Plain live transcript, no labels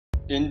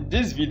In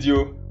this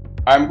video,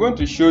 I'm going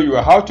to show you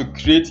how to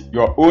create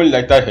your own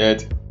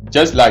letterhead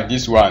just like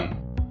this one.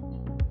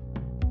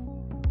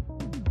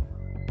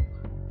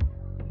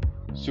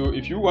 So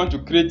if you want to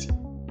create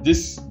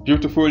this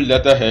beautiful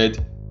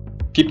letterhead,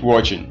 keep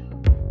watching.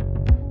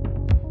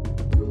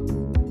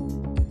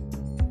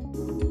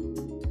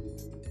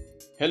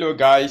 Hello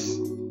guys,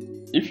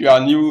 if you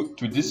are new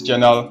to this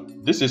channel,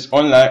 this is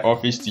Online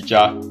Office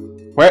Teacher,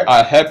 where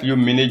I help you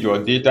manage your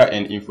data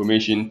and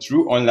information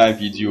through online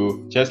video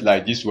just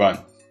like this one.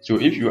 So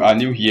if you are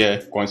new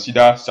here,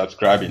 consider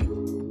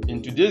subscribing.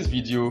 In today's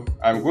video,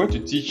 I'm going to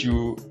teach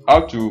you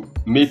how to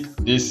make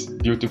this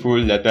beautiful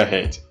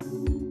letterhead.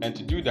 And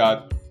to do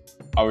that,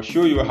 I will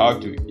show you how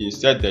to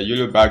insert the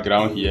yellow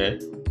background here.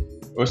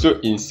 Also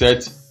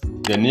insert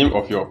the name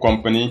of your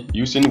company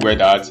using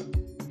WordArt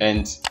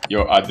and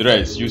your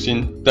address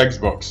using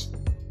text box.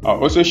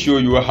 I'll also show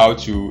you how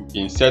to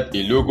insert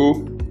a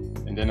logo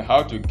and then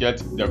how to get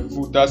the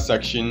footer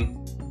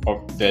section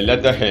of the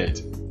letterhead.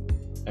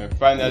 And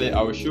finally, I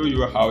will show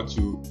you how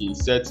to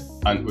insert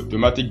an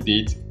automatic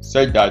date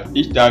such that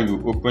each time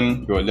you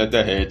open your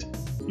letterhead,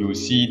 you will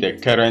see the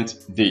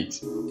current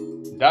date.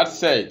 That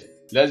said,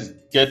 let's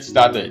get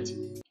started.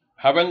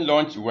 Having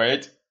launched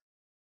Word,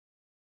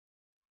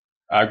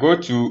 I go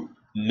to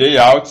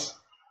Layout,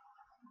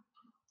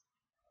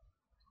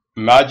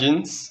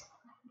 Margins.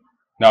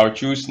 Now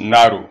choose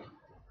Narrow.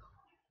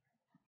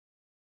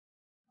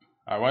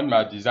 I want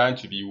my design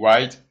to be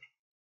wide.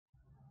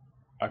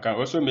 I can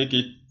also make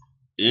it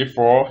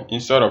A4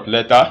 instead of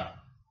letter,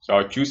 so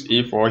I'll choose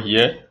A4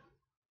 here.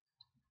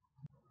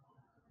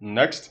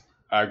 Next,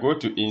 I go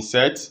to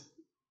Insert,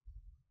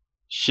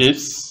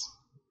 Shapes.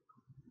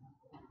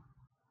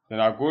 Then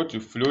I go to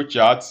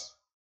Flowchart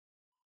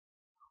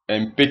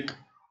and pick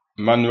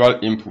Manual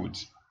Input.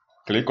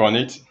 Click on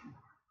it.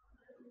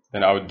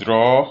 Then I'll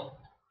draw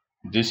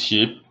this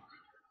shape.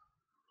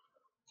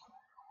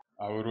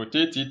 I will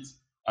rotate it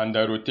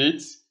under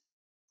Rotate.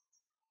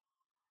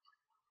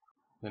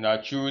 Then I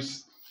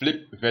choose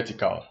Flip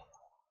Vertical.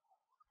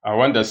 I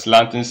want the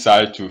slanting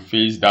side to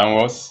face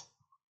downwards.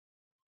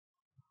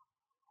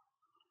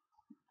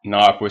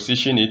 Now I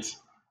position it.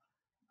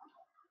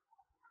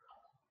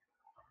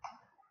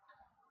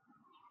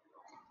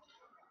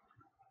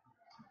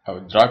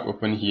 I'll drag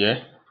open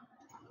here.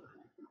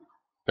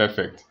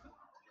 Perfect.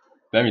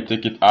 Let me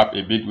take it up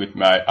a bit with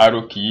my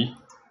arrow key.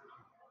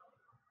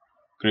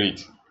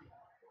 Great.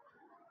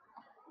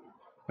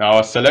 Now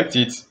I'll select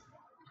it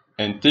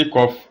and take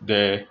off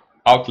the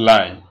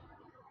outline.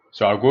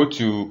 So I'll go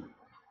to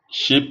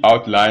Shape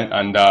Outline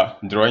under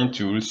Drawing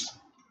Tools.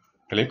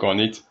 Click on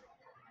it.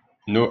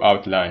 No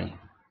outline.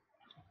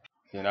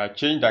 Then I'll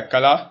change the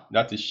color,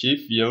 that is Shape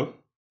Fill.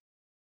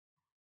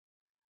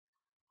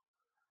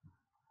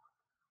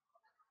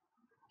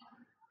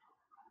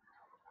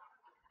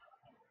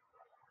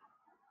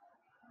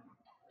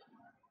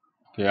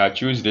 Okay, I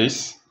choose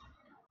this.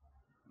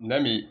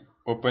 Let me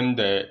open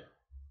the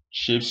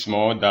shape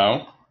small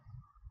down.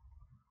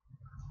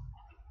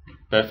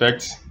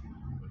 Perfect.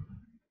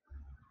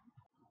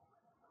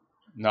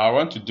 Now I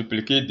want to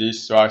duplicate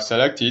this, so I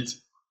select it,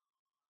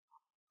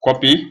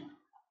 copy,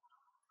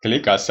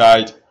 click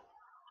aside,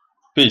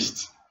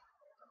 paste.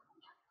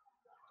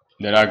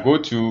 Then I go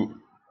to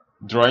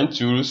Drawing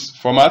Tools,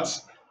 Format,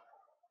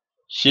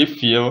 Shape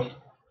Fill.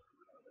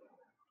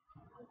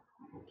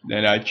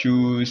 Then I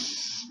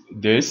choose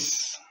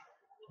this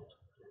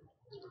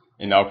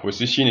and I'll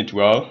position it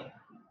well.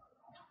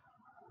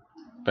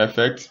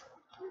 Perfect.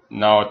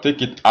 Now I'll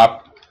take it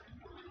up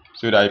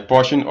so that a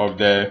portion of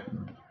the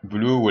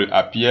blue will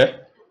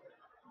appear.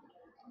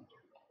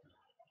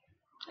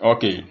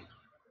 Okay,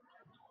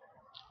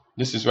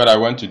 this is what I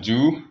want to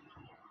do.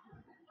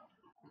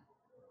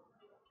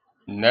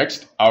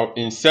 Next, I'll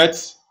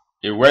insert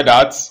a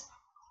WordArt.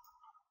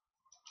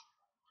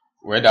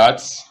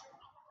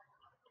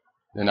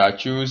 Then I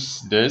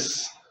choose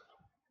this.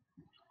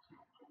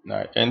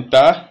 Now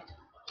enter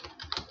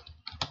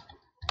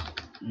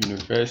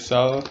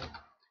Universal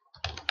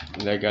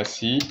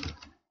Legacy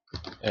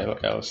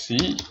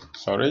LLC.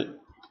 Sorry.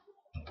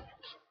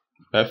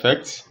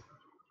 Perfect.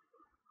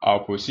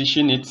 I'll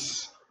position it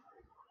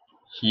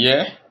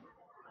here.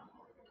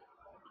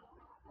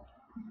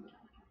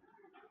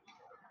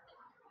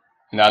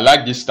 And I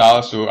like this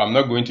style, so I'm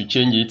not going to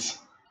change it.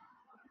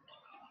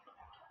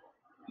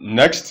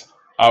 Next,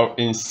 I'll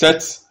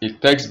insert a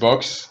text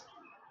box.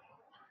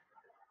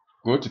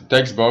 Go to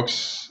text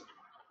box.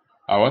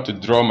 I want to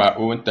draw my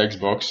own text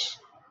box.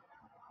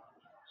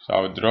 So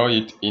I'll draw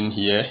it in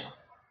here.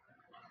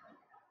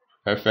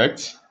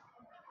 Perfect.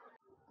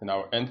 Then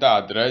I'll enter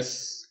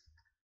address.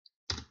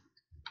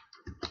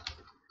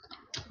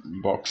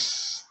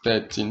 Box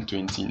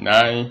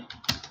 1329.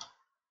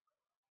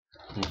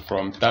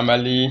 From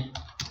Tamale,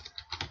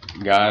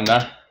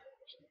 Ghana.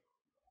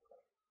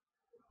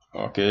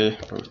 Okay,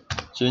 I'll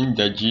change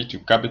the G to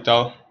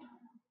capital.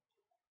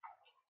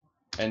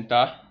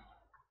 Enter.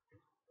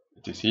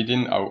 It is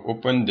hidden. I'll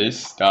open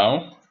this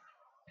down.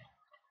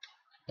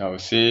 I'll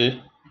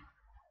say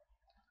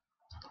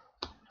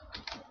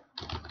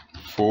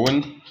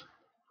phone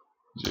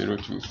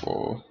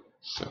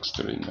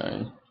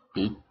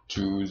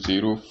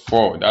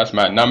 024-639-8204. That's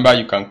my number.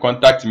 You can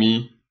contact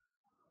me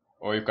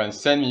or you can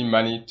send me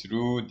money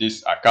through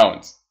this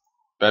account.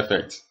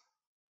 Perfect.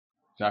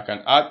 Now I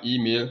can add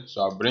email,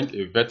 so I'll bring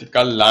a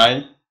vertical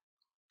line,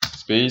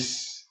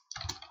 space,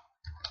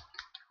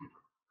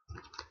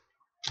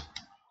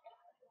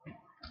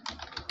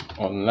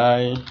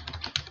 online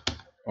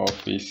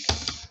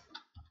office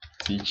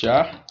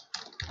teacher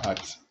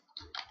at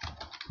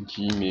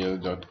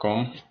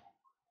gmail.com.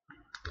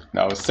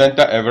 Now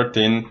center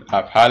everything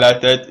I've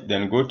highlighted,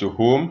 then go to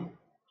home,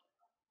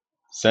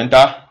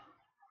 center.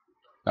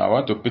 Now I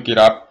want to pick it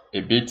up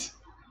a bit.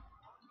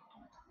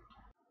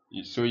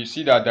 So you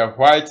see that the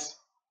white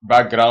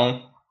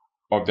background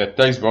of the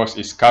text box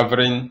is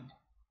covering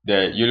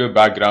the yellow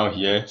background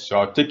here. So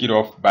I'll take it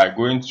off by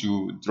going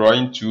to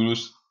drawing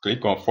tools,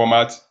 click on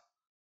format,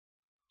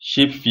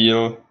 shape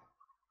fill,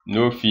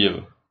 no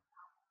fill,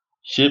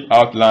 shape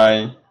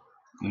outline,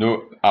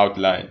 no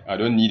outline. I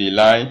don't need a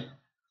line.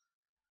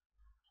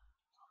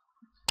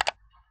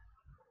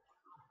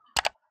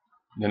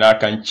 Then I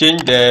can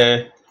change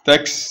the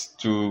text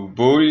to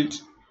bold.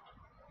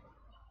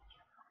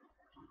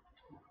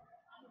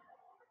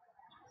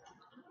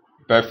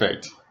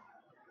 Perfect.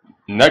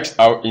 Next,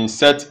 I'll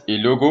insert a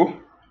logo.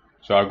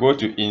 So I'll go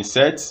to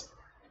insert,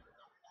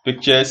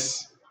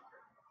 pictures.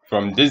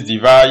 From this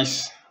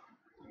device,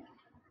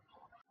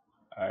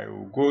 I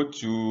will go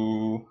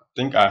to, I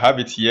think I have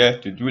it here,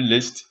 to do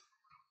list.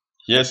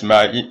 Here's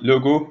my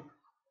logo.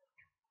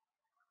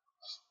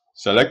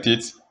 Select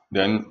it,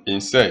 then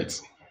insert.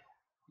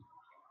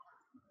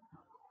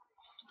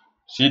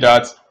 See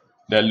that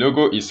the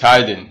logo is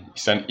hiding.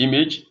 It's an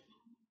image.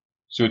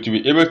 So to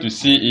be able to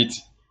see it,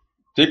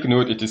 take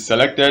note it is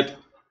selected.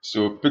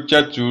 So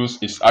picture tools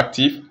is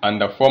active,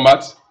 and the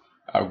format,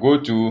 I'll go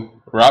to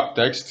wrap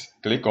text,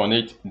 click on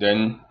it,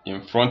 then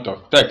in front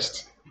of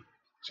text.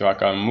 So I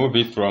can move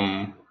it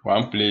from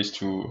one place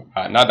to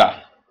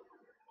another.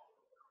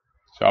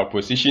 So I'll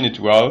position it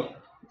well.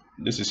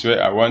 This is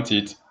where I want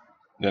it.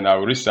 Then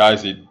I'll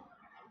resize it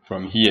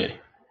from here.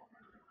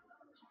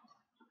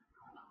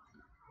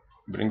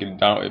 Bring it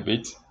down a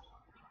bit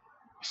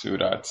so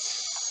that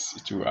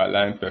it will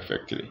align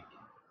perfectly.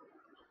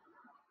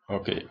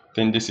 Okay,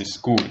 then this is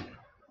cool.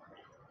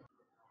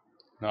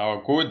 Now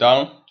I'll go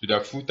down to the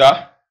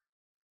footer.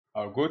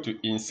 I'll go to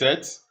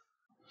insert,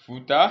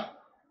 footer.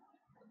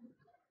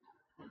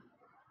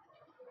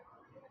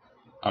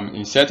 I'm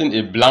inserting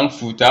a blank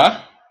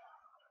footer,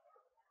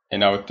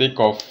 and I'll take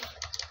off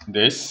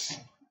this.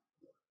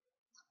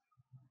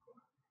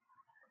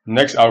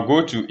 Next, I'll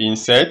go to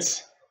insert,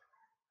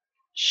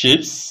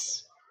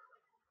 shapes.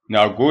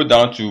 Now go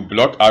down to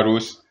block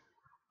arrows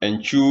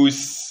and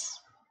choose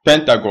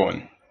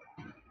pentagon.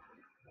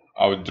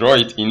 I'll draw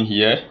it in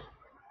here.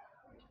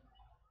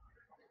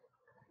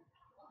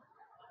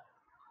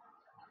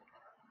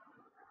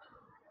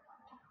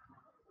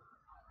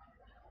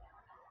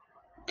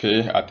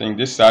 Okay, I think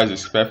this size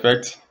is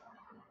perfect.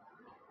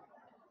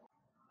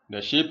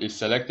 The shape is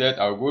selected.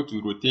 I'll go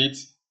to rotate,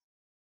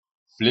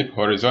 flip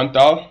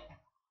horizontal.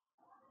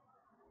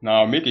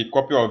 Now I'll make a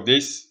copy of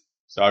this.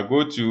 So I'll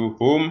go to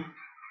home,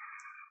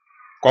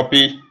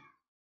 copy,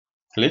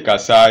 click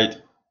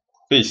aside,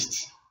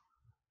 paste.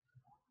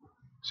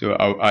 So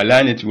I'll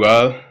align it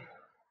well.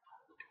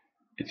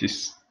 It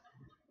is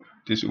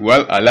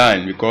well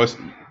aligned because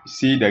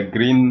see the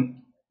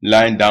green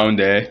line down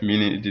there,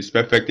 meaning it is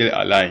perfectly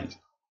aligned.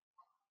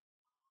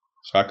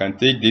 So I can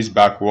take this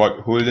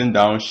backward, holding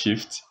down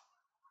shift.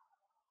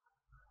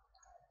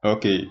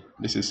 Okay,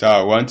 this is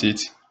how I want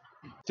it.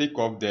 Take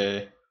off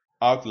the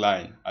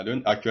outline. I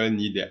don't actually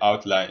need the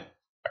outline.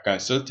 I can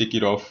still take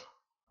it off,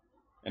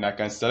 and I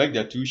can select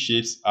the two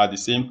shapes at the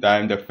same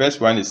time. The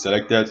first one is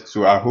selected,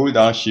 so I hold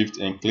down shift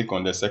and click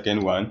on the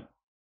second one.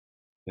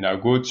 Then I'll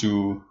go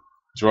to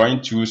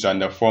drawing tools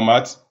and the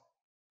format,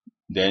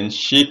 then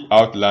shape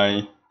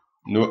outline,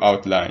 no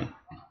outline.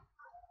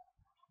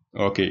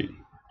 Okay.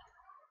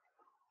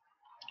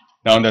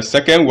 Now the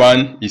second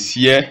one is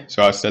here,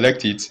 so I'll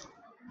select it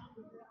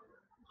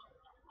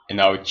and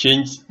I'll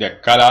change the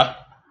color.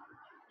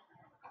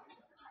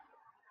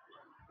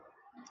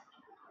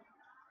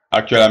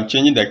 Actually, I'm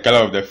changing the color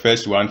of the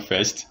first one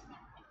first.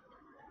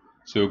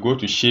 So go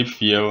to shape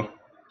fill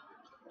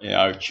and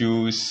I'll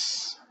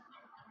choose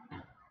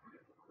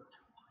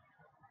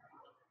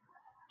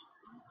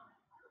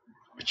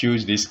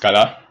this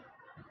color.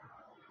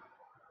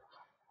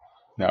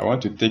 Now I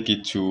want to take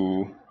it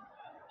to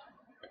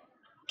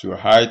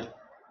hide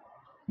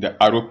the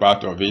arrow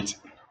part of it.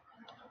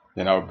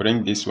 Then I'll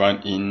bring this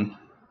one in.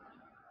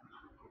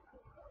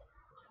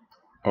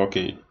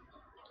 Okay.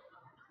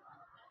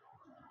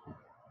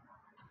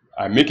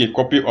 I make a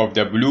copy of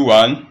the blue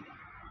one.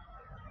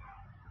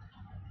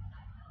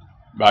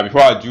 But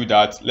before I do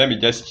that, let me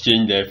just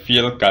change the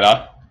fill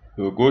color.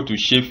 We'll go to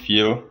shape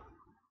fill.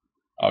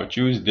 I'll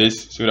choose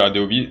this so that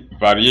there will be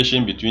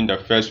variation between the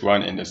first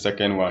one and the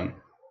second one.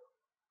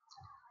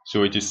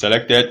 So it is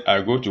selected.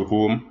 I'll go to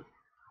home,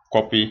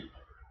 copy,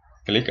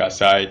 click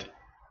aside,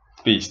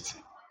 paste.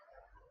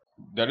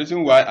 The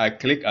reason why I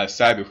click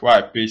aside before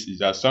I paste is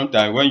that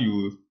sometimes when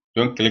you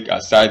don't click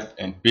aside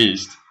and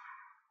paste,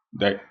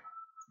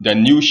 the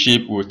new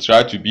shape will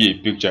try to be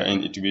a picture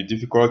and it will be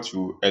difficult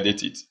to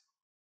edit it.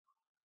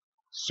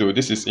 So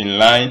this is in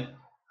line.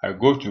 I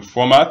go to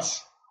format,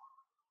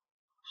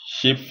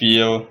 shape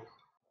fill,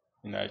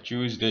 and I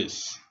choose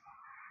this.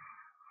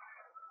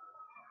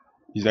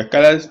 Is the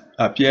colors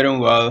appearing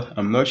well?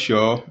 I'm not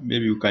sure.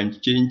 Maybe you can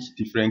change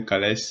different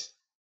colors.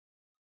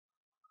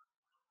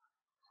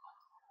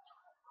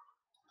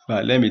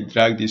 But let me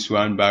drag this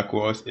one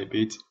backwards a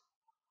bit,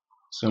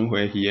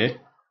 somewhere here,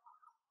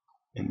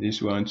 and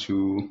this one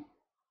to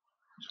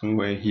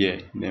somewhere here.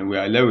 Then we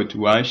are left with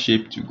one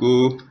shape to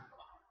go.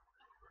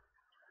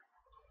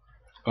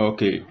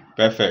 Okay,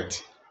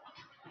 perfect.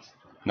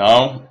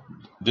 Now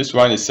this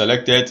one is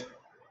selected.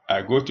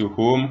 I go to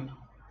home,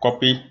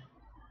 copy,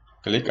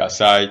 click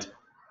aside,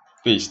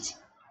 paste.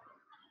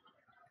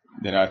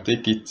 Then I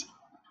take it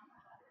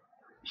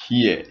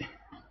here.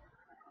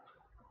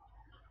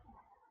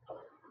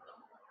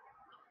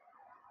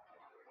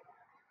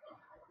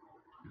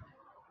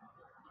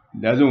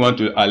 It doesn't want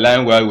to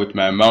align well with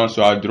my mouse,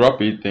 so I'll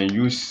drop it and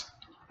use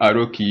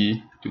arrow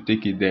key to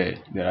take it there.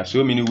 There are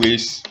so many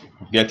ways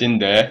of getting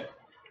there.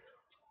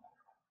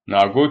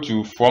 Now go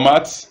to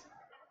format,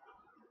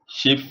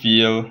 shape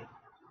fill,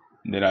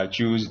 then I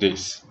choose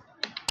this.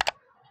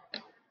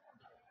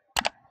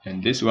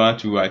 And this one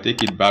too, I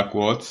take it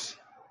backwards.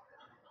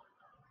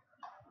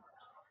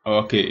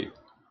 Okay,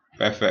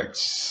 perfect.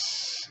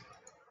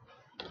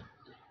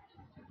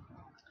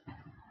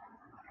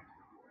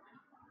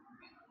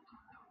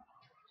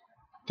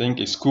 Think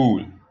it's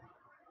cool.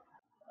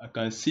 I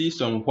can see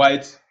some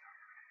white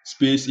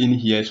space in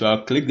here, so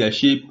I'll click the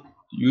shape,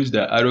 use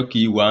the arrow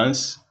key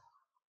once.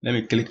 Let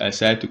me click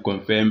aside to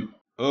confirm.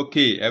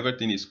 Okay,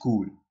 everything is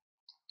cool.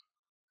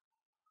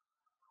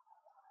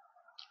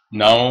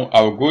 Now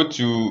I'll go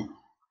to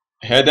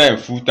header and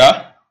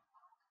footer,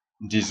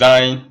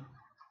 design,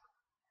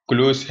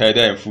 close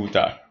header and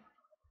footer,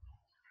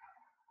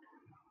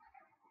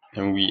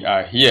 and we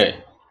are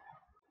here.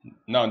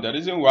 Now the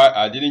reason why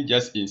I didn't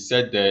just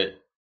insert the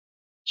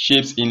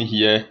shapes in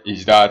here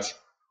is that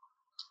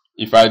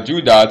if I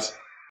do that,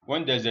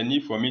 when there's a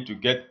need for me to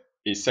get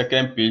a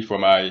second page for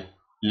my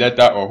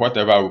letter or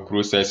whatever I'm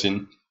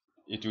processing,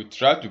 it will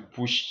try to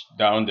push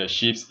down the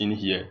shapes in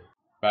here.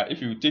 But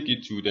if you take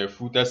it to the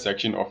footer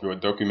section of your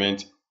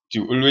document, it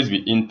will always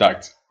be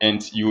intact,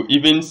 and you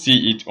even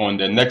see it on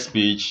the next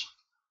page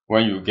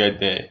when you get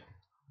there.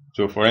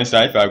 So for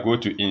instance, if I go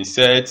to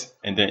insert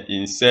and then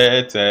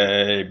insert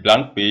a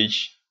blank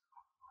page,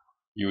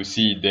 you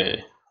see it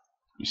there.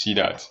 You see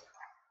that.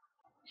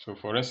 So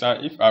for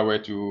instance, if I were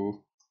to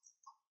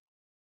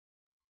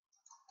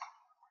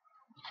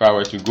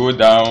go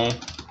down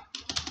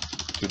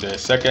to the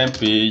second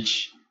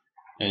page,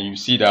 and you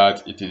see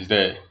that it is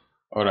there.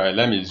 All right,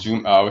 let me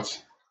zoom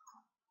out.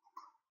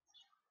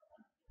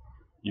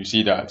 You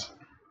see that.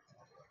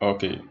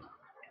 Okay.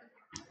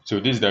 So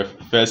this is the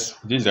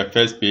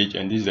first page,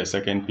 and this is the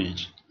second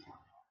page.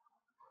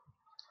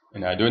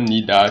 And I don't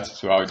need that,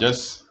 so I'll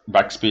just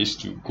backspace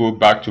to go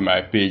back to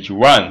my page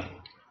 1.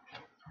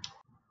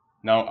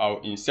 Now I'll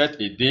insert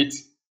a date,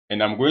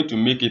 and I'm going to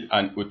make it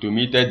an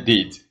automated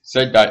date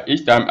such that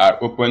each time I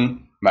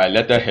open my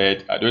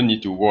letterhead, I don't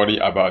need to worry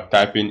about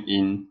typing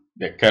in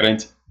the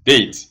current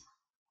date.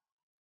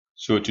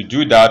 So to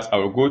do that, I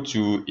will go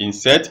to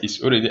insert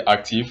is already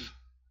active.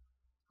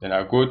 Then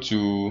I'll go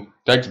to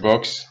text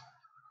box,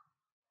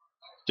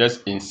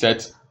 just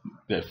insert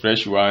the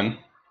fresh one.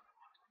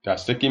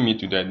 That's taking me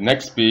to the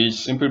next page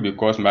simply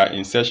because my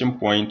insertion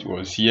point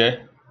was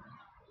here.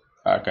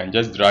 I can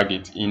just drag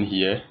it in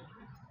here.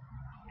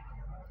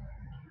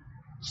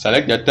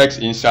 Select the text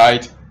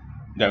inside,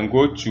 then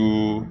go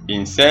to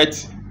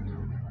insert,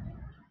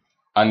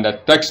 and the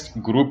text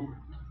group,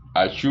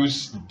 I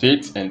choose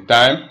date and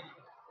time,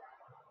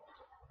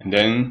 and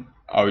then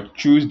I'll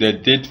choose the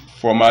date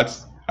format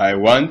I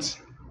want.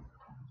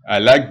 I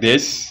like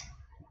this.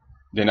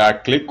 Then I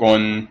click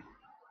on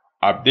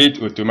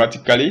update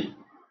automatically,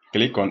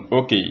 click on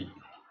OK.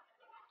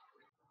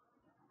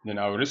 Then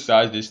I'll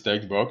resize this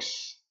text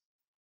box,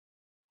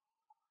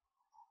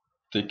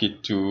 take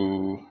it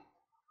to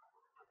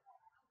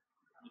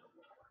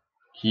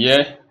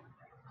here,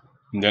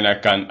 and then I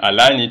can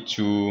align it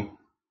to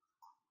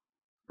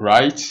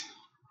right,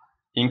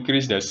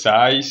 increase the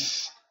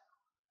size.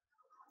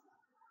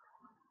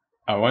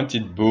 I want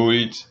it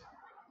bold,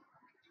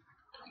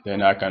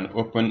 then I can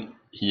open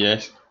here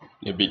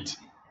a bit.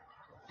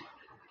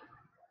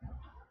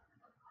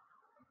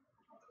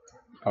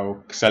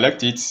 I'll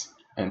select it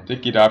and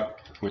take it up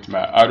with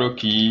my arrow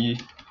key.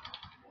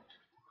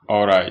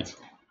 Alright,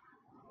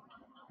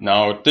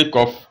 now take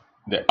off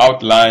the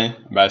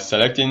outline by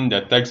selecting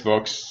the text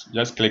box.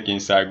 Just click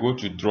inside, go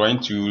to drawing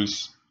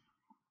tools,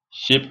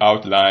 shape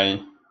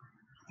outline,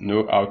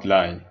 no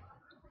outline.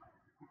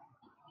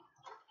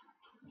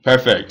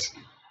 Perfect.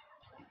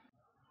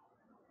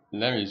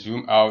 Let me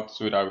zoom out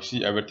so that we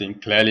see everything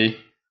clearly.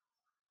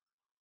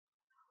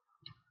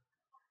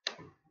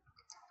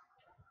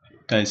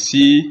 can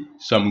see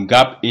some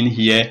gap in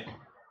here.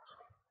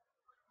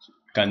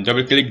 You can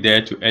double click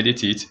there to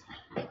edit it.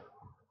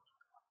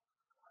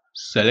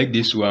 Select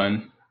this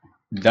one,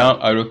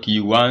 down arrow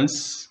key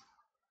once.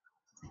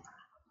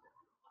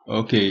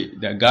 Okay,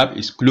 the gap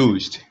is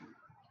closed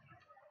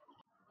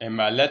and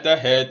my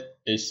letterhead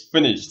is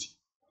finished.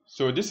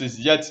 So this is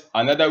yet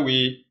another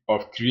way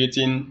of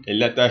creating a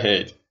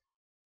letterhead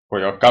for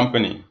your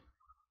company.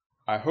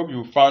 I hope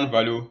you found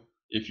value.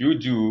 If you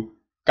do,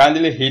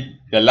 kindly hit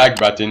the like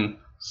button,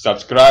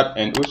 subscribe,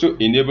 and also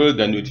enable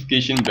the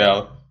notification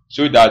bell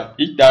so that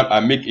each time I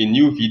make a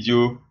new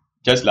video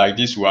just like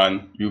this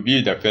one, you'll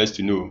be the first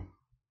to know.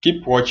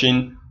 Keep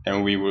watching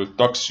and we will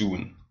talk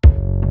soon.